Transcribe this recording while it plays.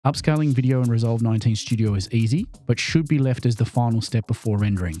Upscaling video in Resolve 19 Studio is easy, but should be left as the final step before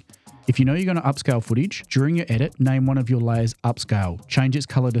rendering. If you know you're going to upscale footage, during your edit, name one of your layers upscale. Change its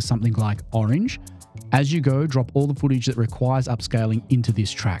color to something like orange. As you go, drop all the footage that requires upscaling into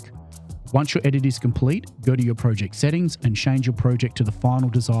this track. Once your edit is complete, go to your project settings and change your project to the final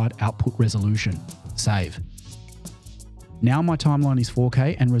desired output resolution. Save. Now my timeline is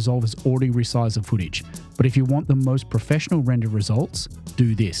 4K and Resolve has already resized the footage. But if you want the most professional render results,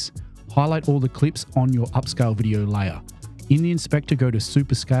 do this. Highlight all the clips on your upscale video layer. In the inspector, go to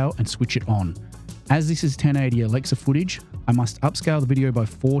SUPERSCALE and switch it on. As this is 1080 Alexa footage, I must upscale the video by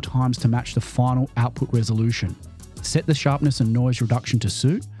 4 times to match the final output resolution. Set the sharpness and noise reduction to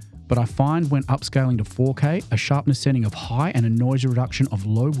suit, but I find when upscaling to 4K, a sharpness setting of high and a noise reduction of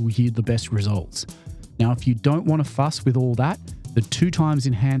low will yield the best results. Now, if you don't want to fuss with all that, the 2 times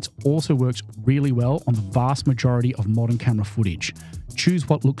enhance also works really well on the vast majority of modern camera footage. Choose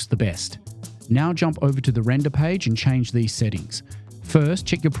what looks the best. Now jump over to the render page and change these settings. First,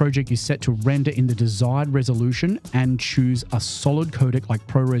 check your project is set to render in the desired resolution and choose a solid codec like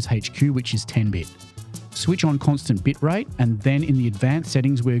ProRes HQ, which is 10-bit. Switch on constant bitrate, and then in the advanced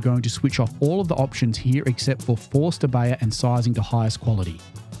settings, we're going to switch off all of the options here except for forced obeyer and sizing to highest quality.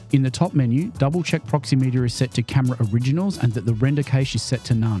 In the top menu, double check proxy media is set to camera originals and that the render cache is set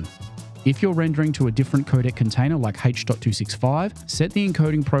to none. If you're rendering to a different codec container like H.265, set the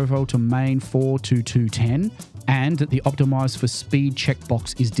encoding profile to main 42210 and that the optimize for speed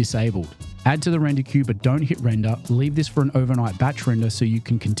checkbox is disabled. Add to the render queue but don't hit render, leave this for an overnight batch render so you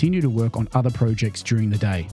can continue to work on other projects during the day.